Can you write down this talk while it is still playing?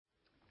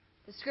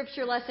The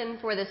scripture lesson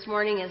for this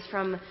morning is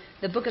from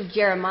the book of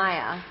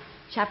Jeremiah,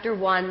 chapter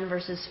 1,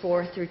 verses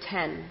 4 through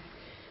 10.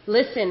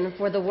 Listen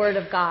for the word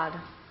of God.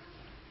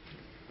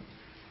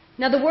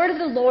 Now the word of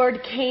the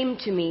Lord came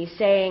to me,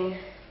 saying,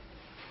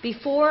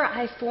 Before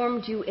I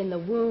formed you in the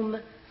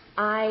womb,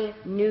 I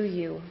knew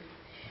you.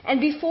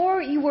 And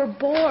before you were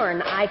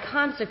born, I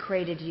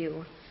consecrated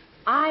you.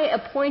 I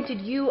appointed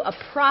you a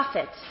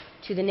prophet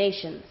to the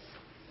nations.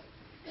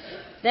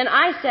 Then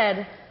I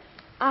said,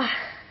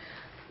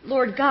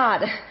 Lord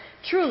God,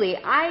 truly,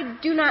 I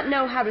do not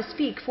know how to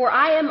speak, for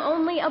I am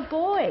only a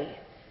boy.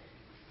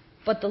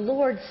 But the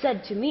Lord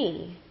said to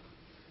me,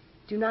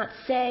 Do not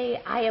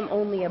say, I am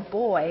only a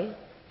boy,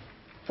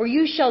 for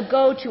you shall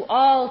go to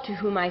all to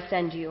whom I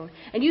send you,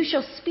 and you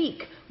shall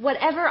speak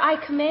whatever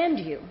I command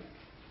you.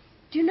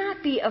 Do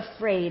not be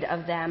afraid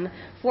of them,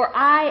 for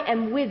I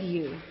am with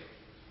you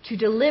to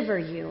deliver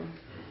you,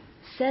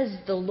 says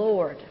the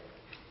Lord.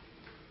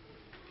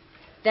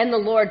 Then the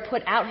Lord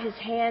put out his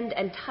hand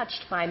and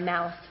touched my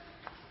mouth.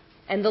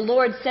 And the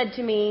Lord said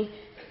to me,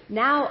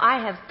 Now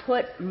I have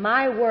put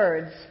my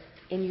words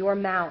in your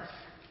mouth.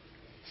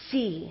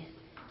 See,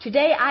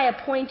 today I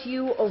appoint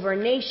you over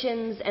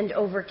nations and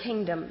over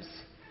kingdoms,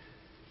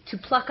 to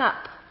pluck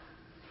up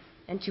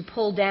and to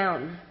pull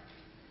down,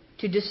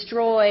 to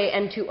destroy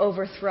and to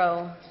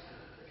overthrow,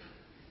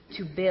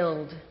 to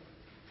build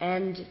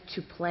and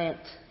to plant.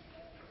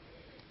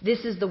 This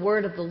is the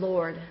word of the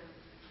Lord.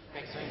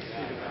 Thanks be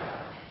to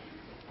God.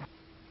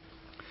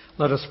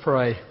 Let us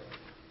pray.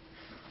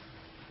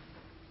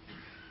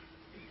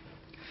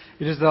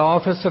 It is the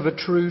office of a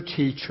true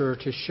teacher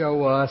to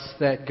show us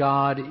that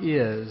God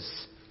is,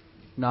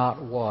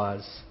 not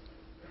was,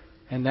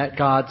 and that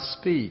God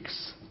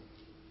speaks,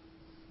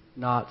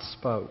 not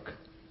spoke.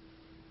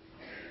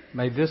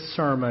 May this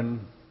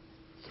sermon,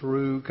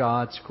 through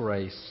God's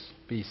grace,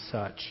 be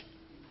such.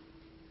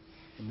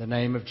 In the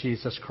name of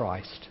Jesus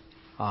Christ,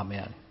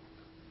 amen.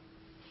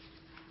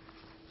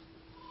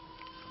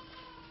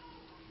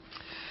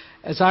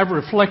 As I've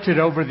reflected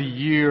over the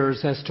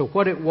years as to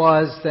what it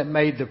was that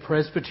made the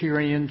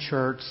Presbyterian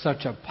Church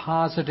such a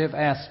positive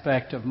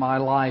aspect of my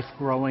life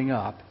growing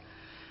up,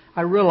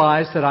 I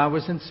realized that I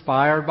was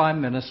inspired by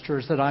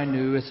ministers that I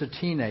knew as a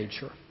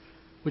teenager,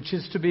 which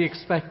is to be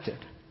expected.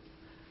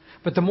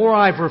 But the more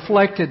I've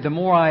reflected, the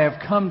more I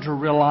have come to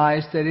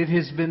realize that it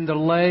has been the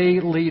lay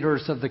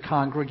leaders of the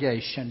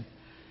congregation,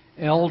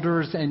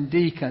 elders and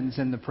deacons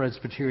in the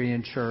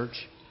Presbyterian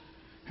Church,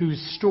 whose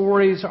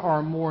stories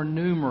are more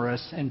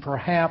numerous and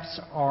perhaps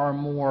are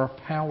more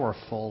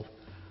powerful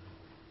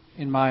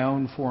in my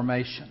own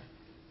formation.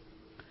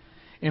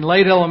 In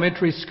late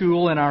elementary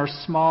school, in our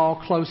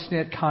small,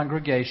 close-knit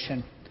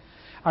congregation,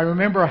 I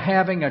remember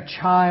having a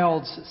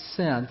child's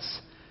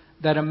sense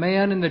that a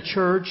man in the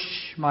church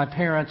my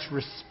parents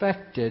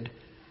respected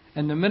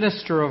and the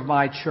minister of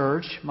my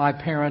church my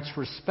parents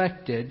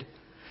respected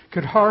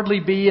could hardly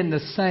be in the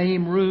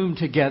same room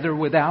together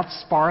without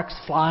sparks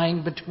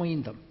flying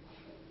between them.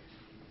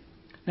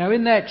 Now,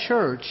 in that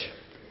church,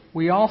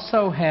 we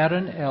also had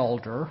an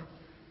elder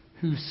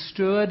who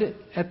stood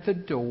at the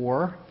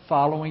door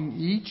following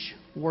each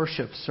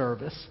worship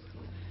service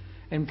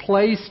and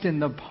placed in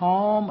the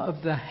palm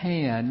of the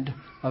hand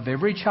of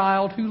every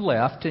child who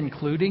left,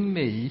 including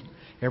me,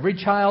 every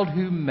child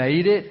who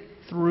made it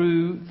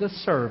through the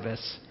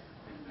service,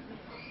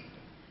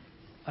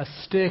 a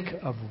stick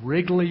of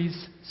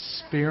Wrigley's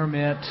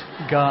Spearmint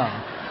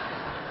gum.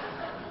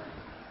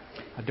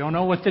 I don't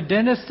know what the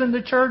dentist in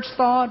the church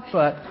thought,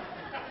 but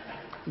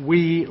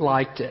we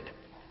liked it.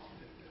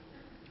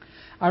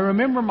 I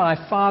remember my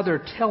father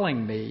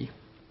telling me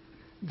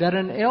that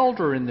an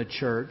elder in the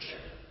church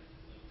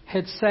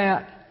had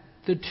sat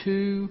the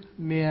two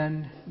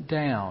men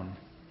down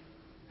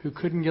who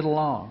couldn't get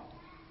along,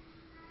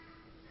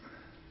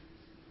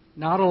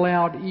 not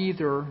allowed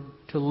either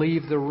to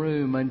leave the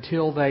room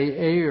until they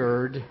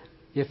aired,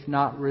 if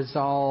not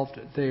resolved,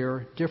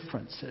 their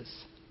differences.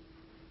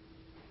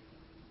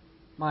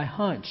 My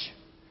hunch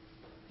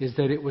is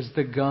that it was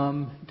the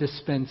gum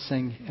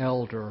dispensing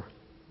elder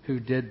who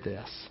did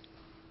this.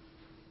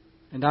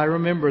 And I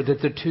remember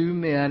that the two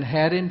men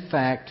had in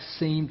fact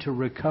seemed to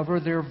recover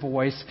their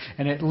voice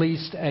and at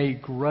least a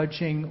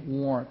grudging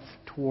warmth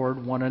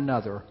toward one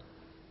another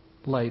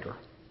later.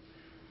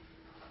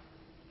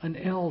 An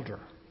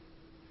elder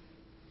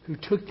who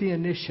took the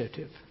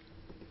initiative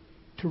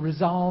to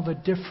resolve a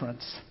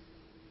difference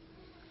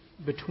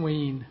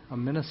between a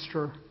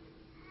minister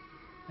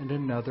and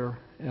another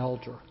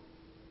elder.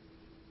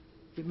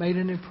 It made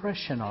an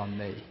impression on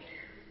me.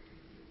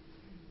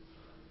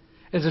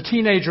 As a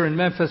teenager in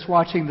Memphis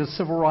watching the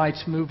civil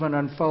rights movement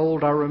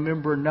unfold, I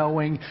remember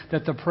knowing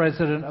that the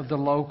president of the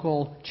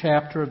local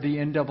chapter of the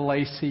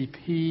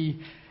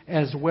NAACP,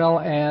 as well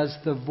as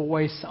the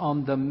voice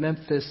on the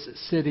Memphis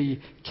City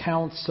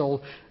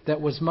Council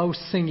that was most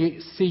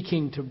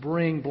seeking to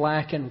bring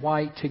black and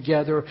white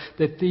together,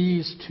 that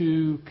these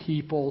two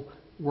people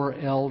were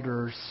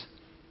elders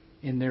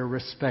in their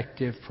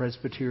respective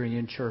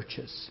Presbyterian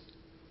churches.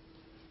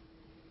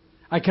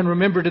 I can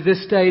remember to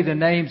this day the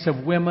names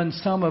of women,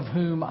 some of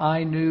whom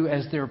I knew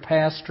as their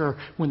pastor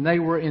when they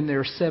were in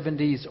their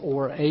 70s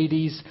or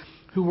 80s,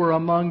 who were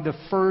among the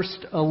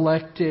first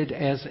elected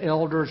as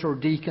elders or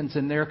deacons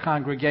in their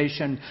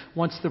congregation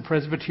once the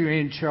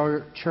Presbyterian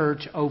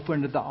Church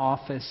opened the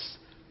office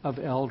of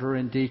elder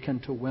and deacon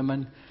to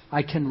women.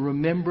 I can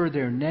remember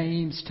their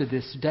names to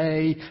this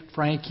day: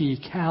 Frankie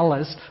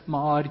Callis,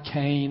 Maud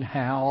Kane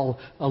Howell,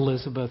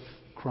 Elizabeth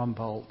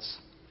Krumboltz.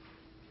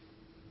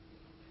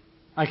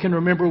 I can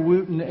remember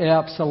Wooten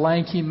Epps, a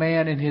lanky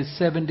man in his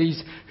 70s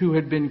who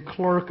had been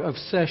clerk of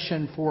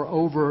session for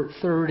over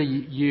 30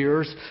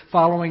 years,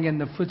 following in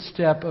the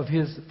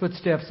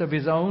footsteps of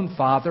his own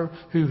father,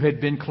 who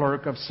had been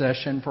clerk of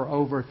session for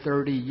over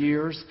 30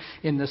 years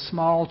in the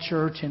small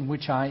church in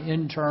which I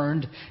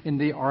interned in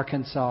the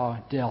Arkansas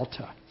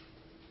Delta.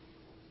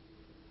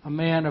 A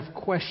man of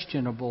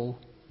questionable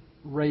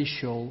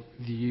racial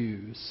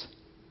views,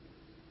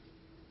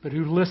 but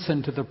who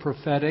listened to the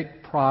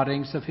prophetic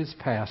proddings of his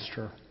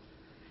pastor,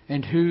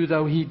 and who,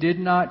 though he did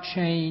not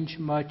change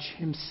much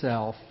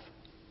himself,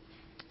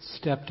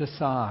 stepped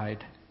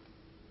aside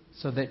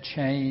so that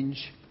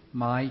change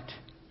might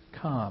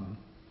come,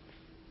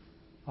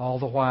 all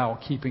the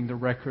while keeping the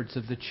records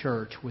of the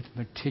church with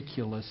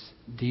meticulous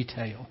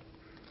detail.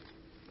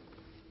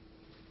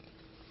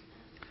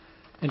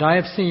 And I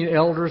have seen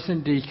elders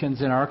and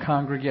deacons in our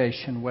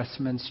congregation,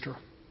 Westminster,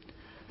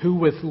 who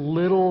with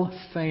little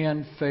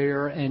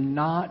fanfare and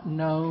not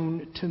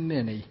known to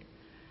many,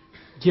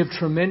 give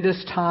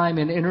tremendous time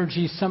and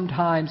energy,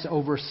 sometimes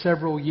over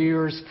several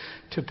years,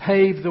 to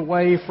pave the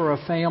way for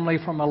a family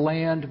from a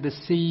land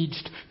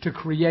besieged to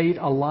create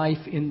a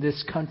life in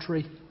this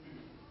country,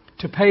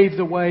 to pave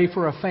the way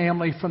for a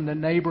family from the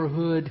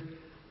neighborhood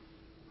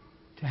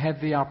to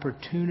have the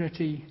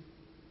opportunity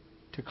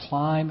to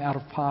climb out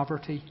of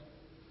poverty,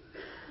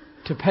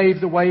 to pave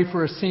the way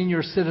for a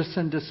senior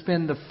citizen to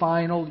spend the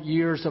final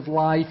years of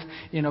life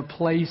in a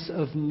place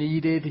of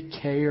needed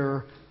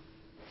care,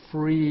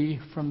 free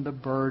from the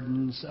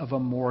burdens of a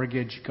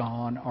mortgage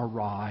gone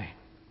awry.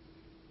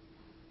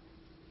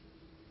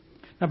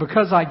 Now,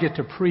 because I get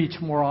to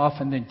preach more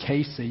often than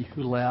Casey,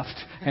 who left,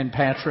 and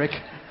Patrick,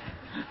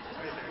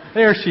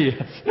 there she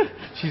is.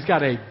 She's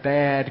got a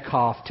bad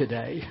cough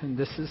today, and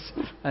this is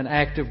an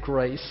act of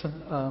grace.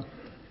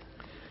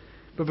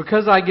 But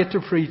because I get to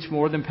preach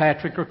more than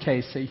Patrick or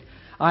Casey,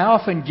 I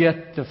often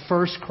get the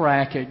first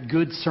crack at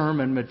good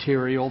sermon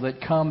material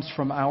that comes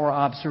from our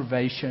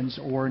observations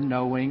or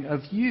knowing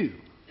of you.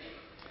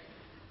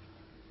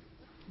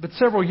 But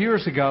several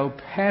years ago,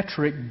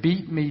 Patrick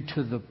beat me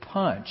to the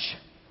punch,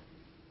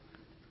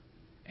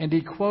 and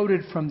he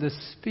quoted from the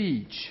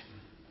speech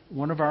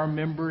one of our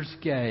members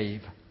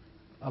gave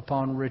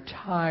upon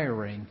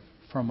retiring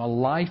from a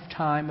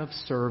lifetime of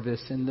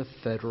service in the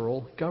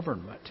federal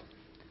government.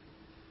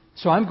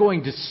 So I'm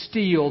going to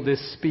steal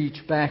this speech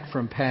back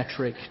from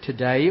Patrick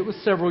today. It was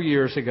several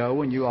years ago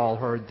when you all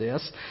heard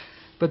this.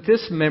 But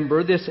this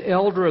member, this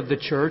elder of the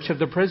church, of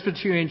the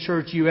Presbyterian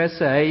Church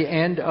USA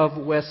and of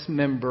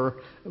Westminster,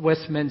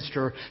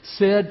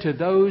 said to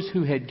those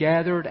who had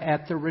gathered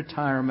at the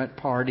retirement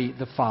party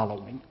the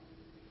following: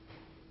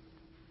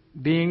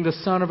 being the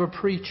son of a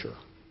preacher,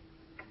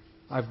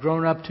 I've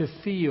grown up to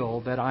feel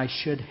that I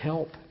should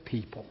help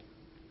people.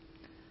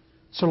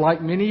 So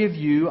like many of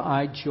you,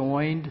 I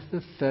joined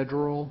the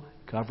federal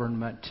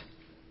government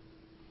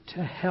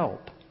to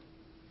help.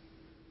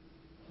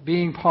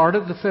 Being part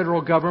of the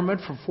federal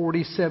government for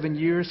 47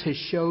 years has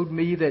showed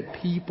me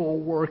that people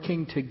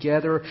working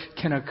together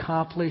can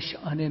accomplish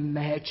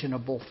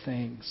unimaginable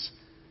things.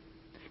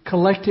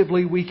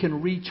 Collectively, we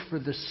can reach for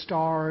the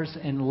stars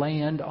and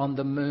land on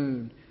the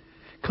moon.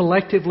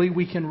 Collectively,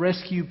 we can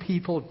rescue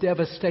people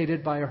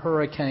devastated by a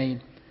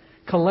hurricane.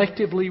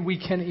 Collectively, we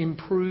can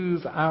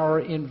improve our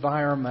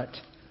environment.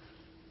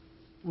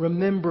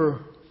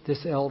 Remember,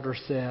 this elder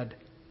said,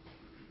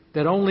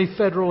 that only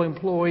federal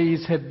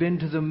employees have been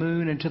to the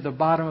moon and to the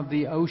bottom of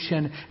the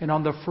ocean and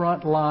on the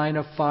front line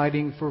of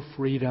fighting for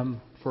freedom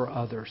for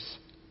others.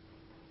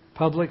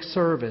 Public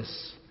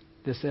service,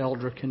 this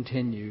elder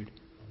continued,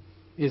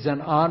 is an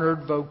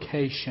honored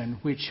vocation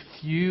which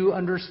few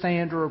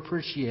understand or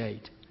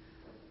appreciate,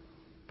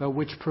 but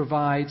which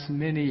provides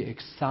many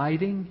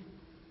exciting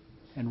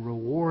and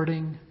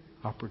rewarding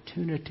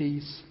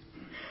opportunities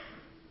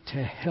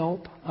to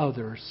help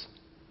others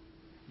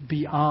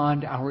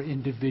beyond our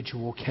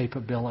individual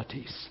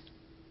capabilities.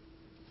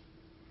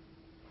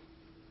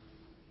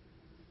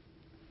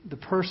 The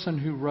person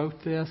who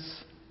wrote this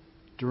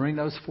during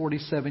those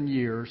 47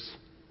 years,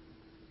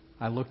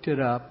 I looked it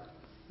up,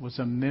 was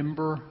a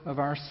member of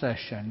our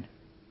session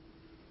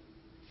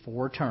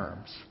 4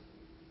 terms,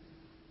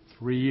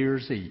 3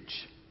 years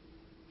each.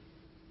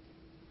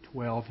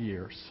 12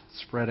 years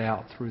spread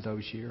out through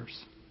those years.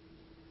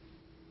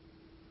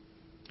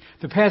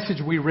 The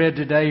passage we read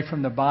today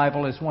from the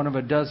Bible is one of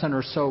a dozen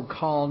or so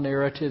call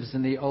narratives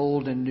in the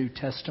Old and New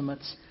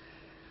Testaments.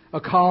 A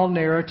call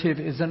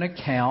narrative is an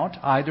account,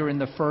 either in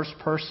the first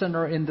person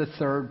or in the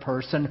third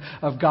person,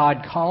 of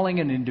God calling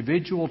an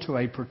individual to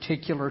a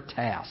particular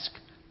task.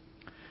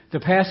 The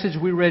passage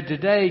we read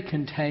today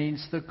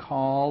contains the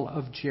call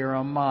of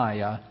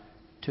Jeremiah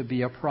to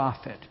be a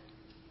prophet,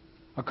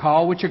 a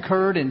call which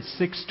occurred in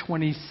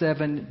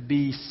 627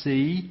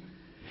 BC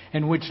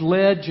and which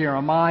led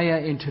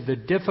Jeremiah into the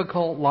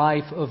difficult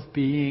life of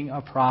being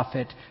a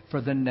prophet for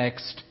the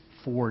next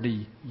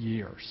 40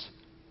 years.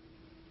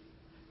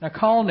 Now,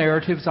 call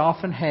narratives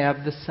often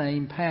have the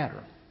same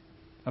pattern,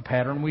 a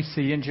pattern we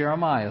see in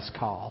Jeremiah's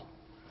call.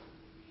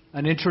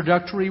 An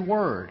introductory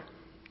word,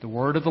 the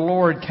word of the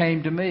Lord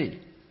came to me.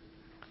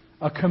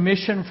 A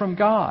commission from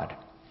God,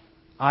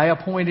 I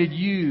appointed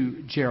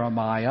you,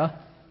 Jeremiah,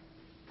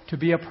 to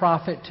be a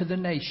prophet to the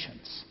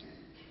nations.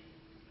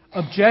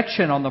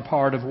 Objection on the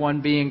part of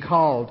one being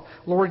called,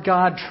 Lord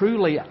God,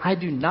 truly I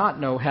do not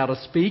know how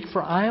to speak,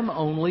 for I am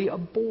only a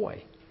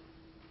boy.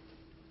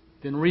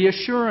 Then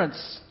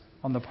reassurance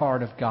on the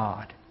part of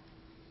God.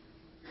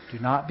 Do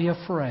not be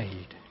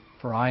afraid,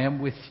 for I am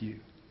with you.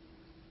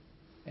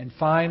 And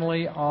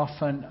finally,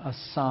 often a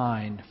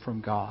sign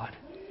from God.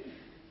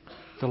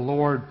 The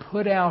Lord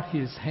put out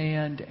His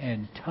hand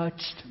and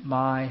touched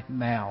my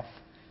mouth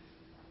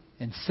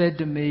and said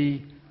to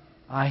me,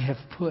 I have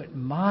put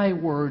my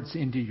words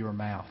into your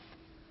mouth.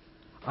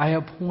 I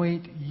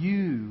appoint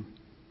you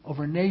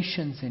over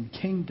nations and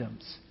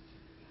kingdoms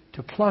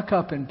to pluck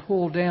up and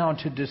pull down,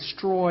 to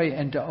destroy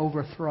and to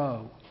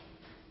overthrow,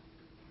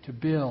 to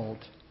build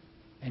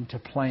and to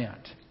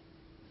plant.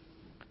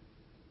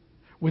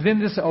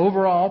 Within this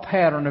overall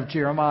pattern of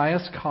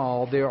Jeremiah's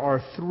call, there are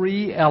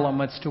three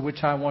elements to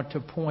which I want to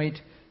point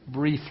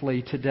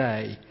briefly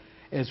today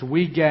as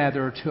we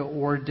gather to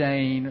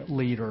ordain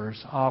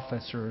leaders,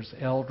 officers,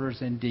 elders,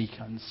 and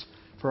deacons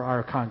for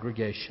our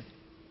congregation.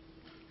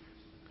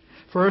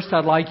 First,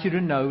 I'd like you to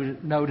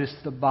notice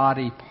the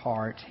body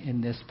part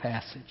in this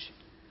passage.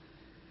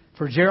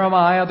 For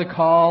Jeremiah, the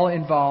call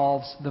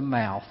involves the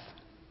mouth.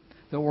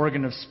 The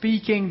organ of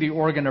speaking, the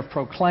organ of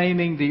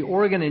proclaiming, the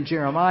organ in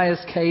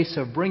Jeremiah's case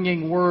of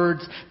bringing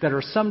words that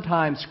are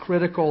sometimes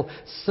critical,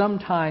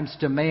 sometimes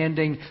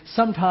demanding,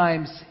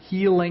 sometimes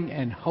healing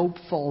and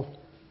hopeful,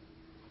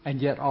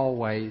 and yet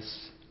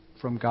always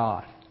from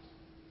God.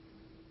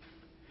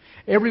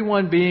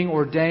 Everyone being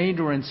ordained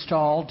or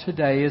installed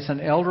today as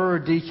an elder or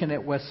deacon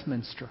at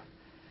Westminster,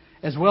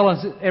 as well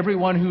as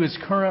everyone who is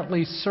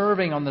currently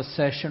serving on the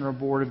session or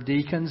board of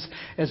deacons,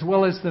 as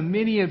well as the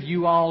many of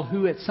you all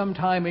who at some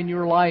time in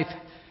your life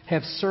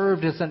have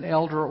served as an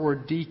elder or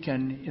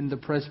deacon in the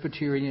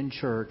Presbyterian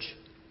Church,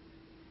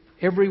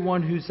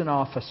 everyone who's an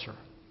officer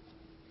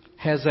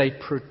has a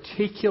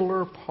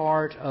particular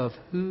part of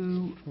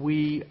who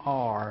we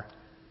are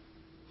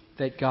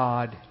that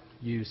God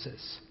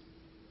uses.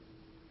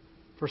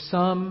 For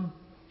some,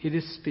 it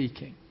is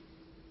speaking.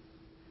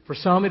 For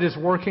some, it is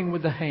working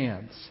with the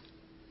hands.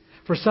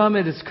 For some,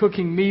 it is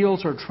cooking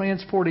meals or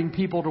transporting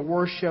people to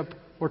worship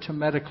or to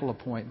medical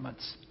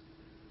appointments.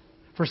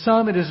 For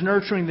some, it is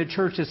nurturing the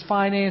church's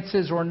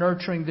finances or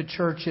nurturing the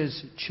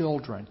church's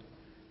children.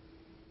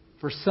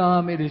 For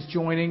some, it is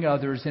joining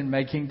others in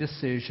making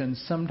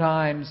decisions,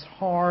 sometimes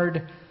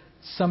hard,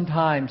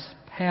 sometimes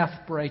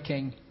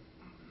path-breaking,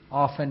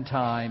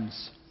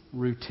 oftentimes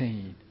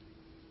routine.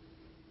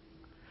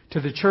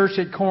 To the church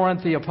at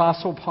Corinth, the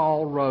Apostle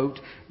Paul wrote,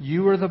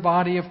 "You are the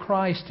body of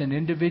Christ and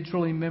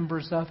individually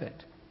members of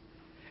it.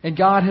 And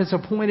God has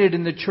appointed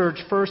in the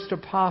church first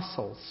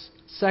apostles,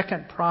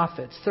 second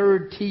prophets,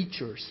 third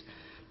teachers,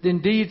 then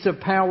deeds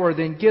of power,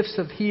 then gifts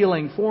of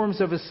healing,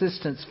 forms of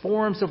assistance,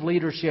 forms of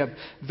leadership,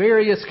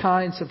 various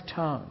kinds of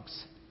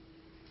tongues."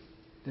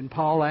 Then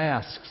Paul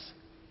asks,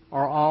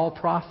 are all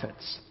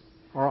prophets?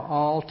 Are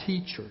all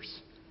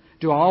teachers?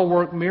 Do all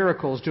work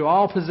miracles? Do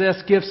all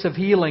possess gifts of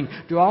healing?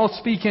 Do all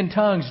speak in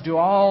tongues? Do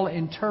all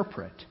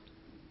interpret?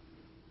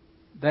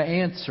 The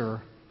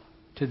answer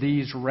to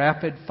these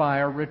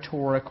rapid-fire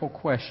rhetorical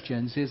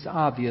questions is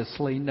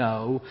obviously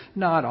no.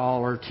 Not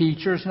all are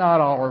teachers,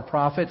 not all are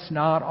prophets,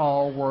 not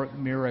all work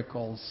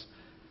miracles,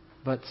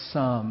 but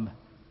some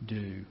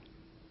do.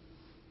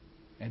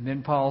 And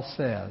then Paul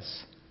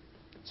says,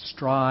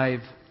 strive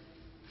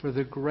for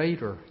the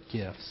greater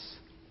gifts.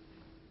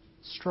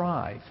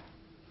 Strive,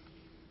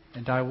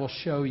 and I will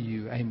show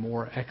you a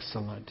more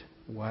excellent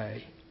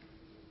way.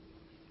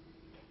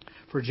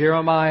 For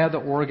Jeremiah, the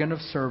organ of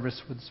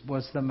service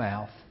was the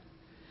mouth.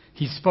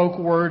 He spoke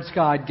words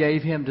God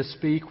gave him to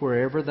speak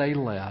wherever they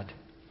led.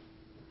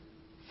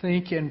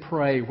 Think and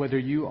pray whether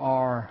you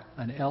are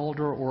an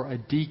elder or a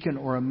deacon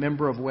or a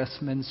member of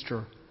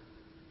Westminster.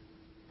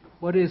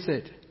 What is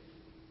it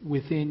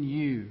within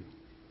you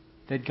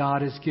that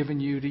God has given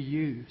you to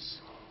use?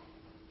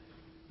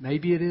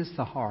 Maybe it is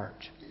the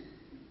heart.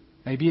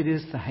 Maybe it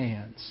is the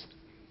hands.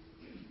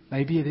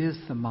 Maybe it is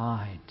the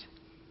mind.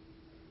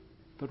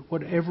 But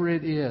whatever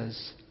it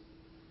is,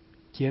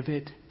 give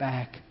it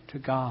back to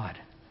God.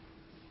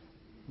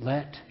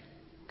 Let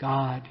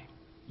God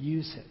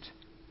use it.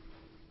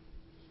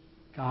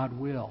 God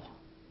will.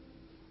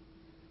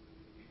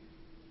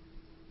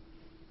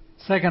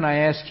 Second, I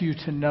ask you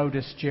to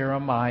notice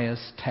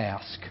Jeremiah's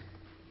task.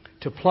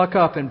 to pluck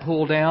up and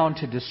pull down,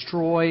 to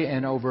destroy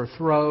and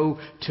overthrow,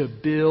 to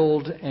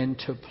build and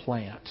to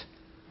plant.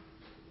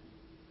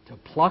 To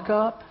pluck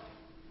up,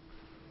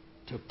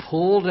 to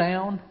pull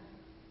down,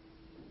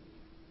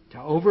 to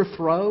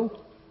overthrow.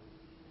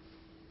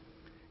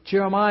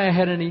 Jeremiah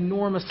had an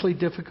enormously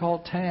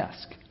difficult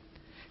task.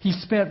 He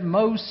spent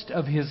most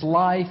of his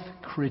life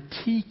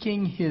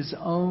critiquing his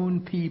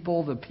own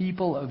people, the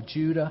people of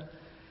Judah,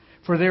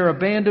 for their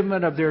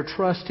abandonment of their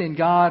trust in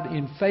God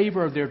in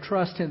favor of their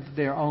trust in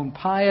their own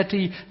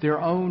piety, their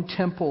own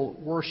temple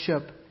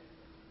worship,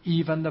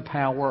 even the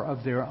power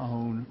of their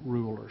own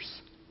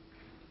rulers.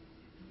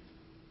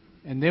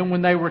 And then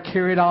when they were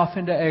carried off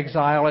into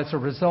exile as a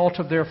result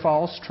of their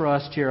false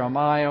trust,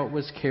 Jeremiah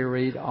was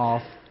carried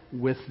off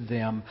with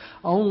them.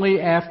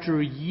 Only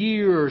after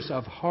years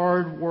of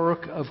hard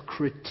work, of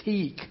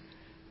critique,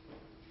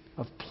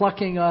 of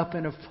plucking up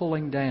and of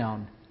pulling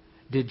down,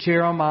 did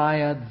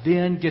Jeremiah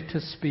then get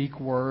to speak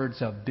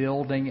words of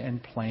building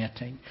and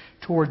planting.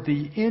 Toward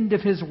the end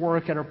of his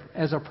work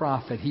as a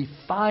prophet, he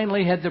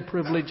finally had the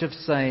privilege of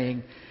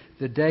saying,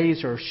 "The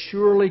days are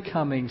surely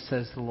coming,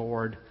 says the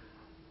Lord,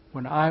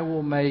 when I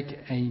will make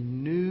a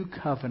new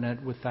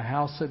covenant with the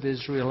house of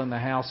Israel and the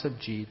house of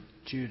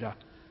Judah.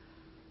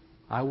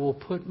 I will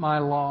put my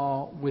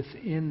law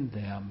within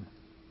them.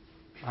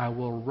 I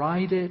will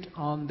write it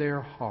on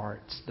their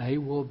hearts. They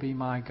will be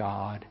my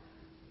God,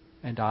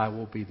 and I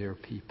will be their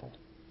people."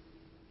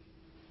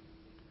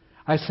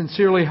 I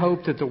sincerely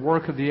hope that the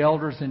work of the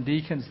elders and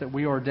deacons that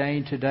we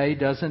ordain today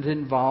doesn't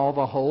involve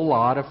a whole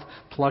lot of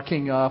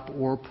plucking up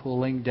or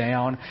pulling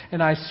down,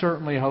 and I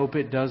certainly hope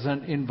it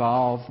doesn't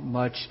involve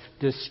much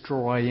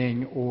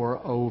destroying or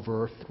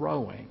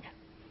overthrowing.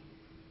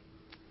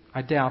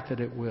 I doubt that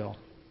it will.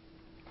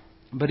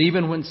 But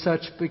even when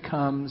such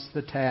becomes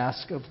the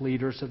task of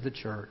leaders of the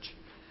church,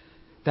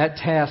 that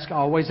task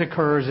always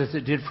occurs, as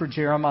it did for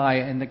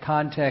Jeremiah, in the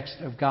context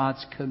of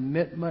God's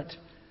commitment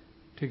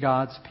to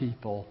God's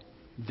people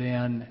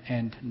then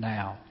and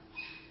now.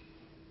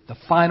 The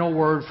final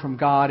word from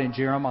God in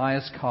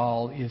Jeremiah's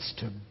call is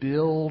to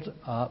build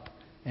up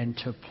and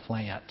to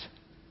plant.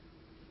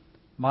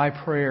 My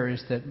prayer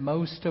is that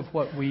most of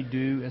what we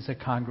do as a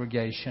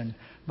congregation,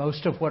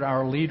 most of what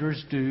our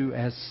leaders do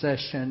as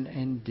session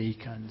and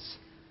deacons,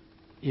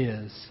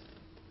 is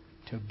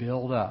to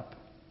build up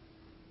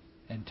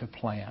and to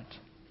plant.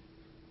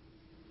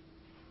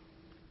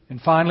 And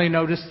finally,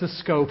 notice the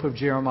scope of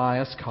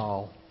Jeremiah's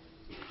call.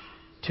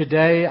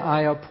 Today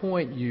I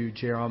appoint you,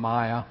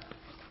 Jeremiah,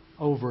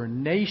 over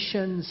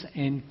nations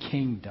and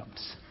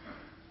kingdoms.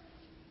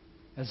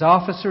 As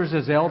officers,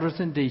 as elders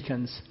and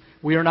deacons,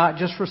 we are not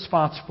just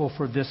responsible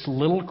for this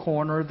little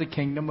corner of the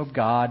kingdom of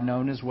God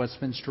known as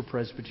Westminster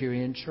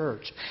Presbyterian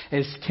Church,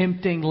 as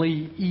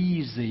temptingly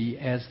easy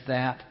as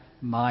that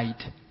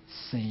might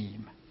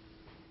seem.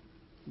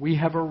 We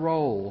have a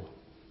role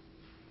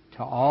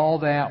to all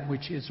that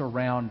which is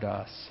around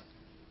us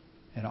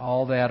and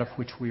all that of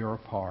which we are a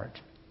part.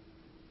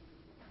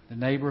 The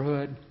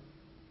neighborhood,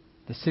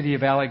 the city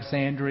of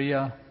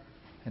Alexandria,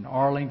 and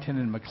Arlington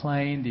and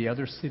McLean, the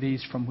other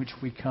cities from which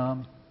we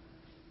come,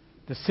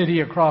 the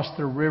city across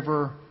the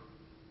river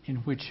in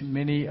which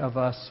many of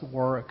us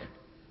work,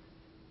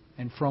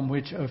 and from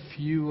which a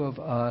few of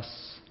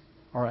us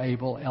are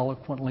able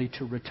eloquently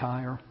to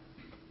retire,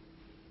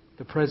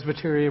 the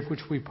presbytery of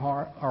which we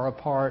are a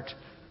part,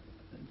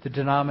 the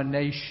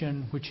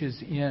denomination which is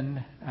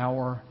in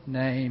our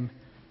name,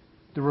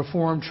 the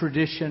Reformed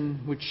tradition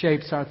which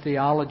shapes our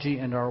theology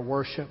and our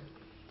worship,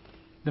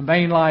 the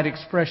mainline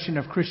expression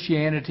of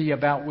Christianity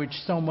about which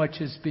so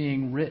much is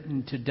being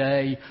written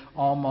today,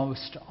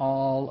 almost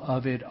all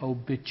of it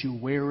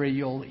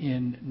obituarial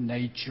in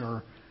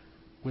nature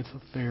with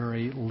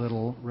very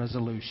little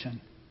resolution.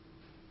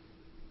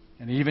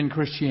 And even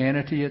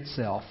Christianity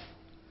itself,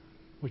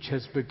 which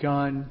has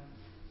begun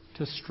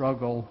to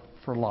struggle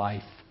for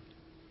life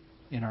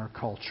in our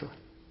culture.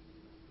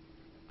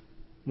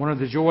 One of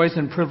the joys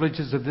and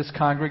privileges of this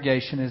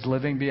congregation is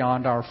living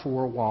beyond our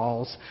four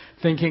walls,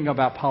 thinking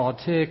about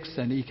politics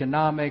and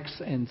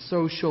economics and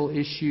social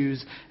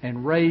issues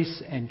and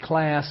race and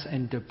class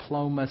and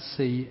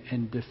diplomacy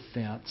and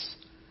defense.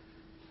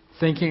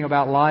 Thinking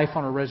about life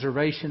on a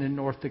reservation in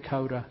North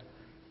Dakota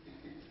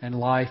and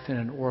life in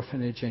an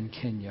orphanage in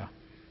Kenya.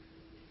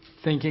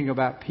 Thinking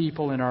about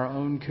people in our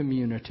own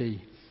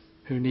community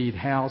who need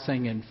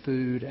housing and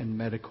food and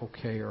medical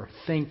care.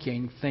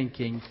 Thinking,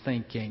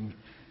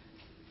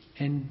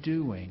 and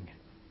doing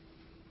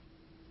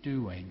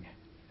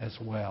as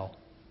well.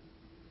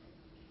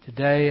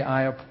 Today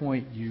I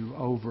appoint you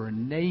over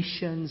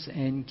nations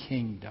and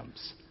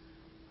kingdoms.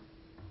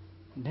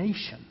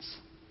 Nations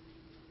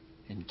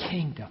and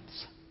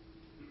kingdoms.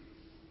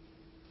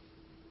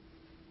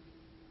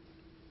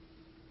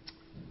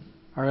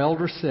 Our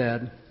elder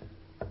said,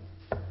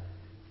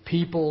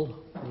 people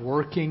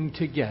working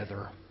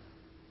together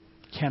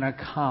can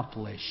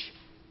accomplish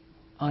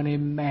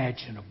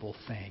unimaginable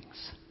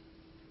things.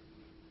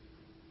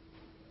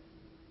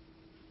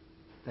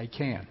 They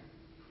can.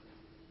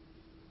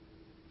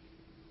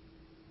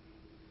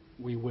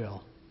 We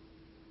will.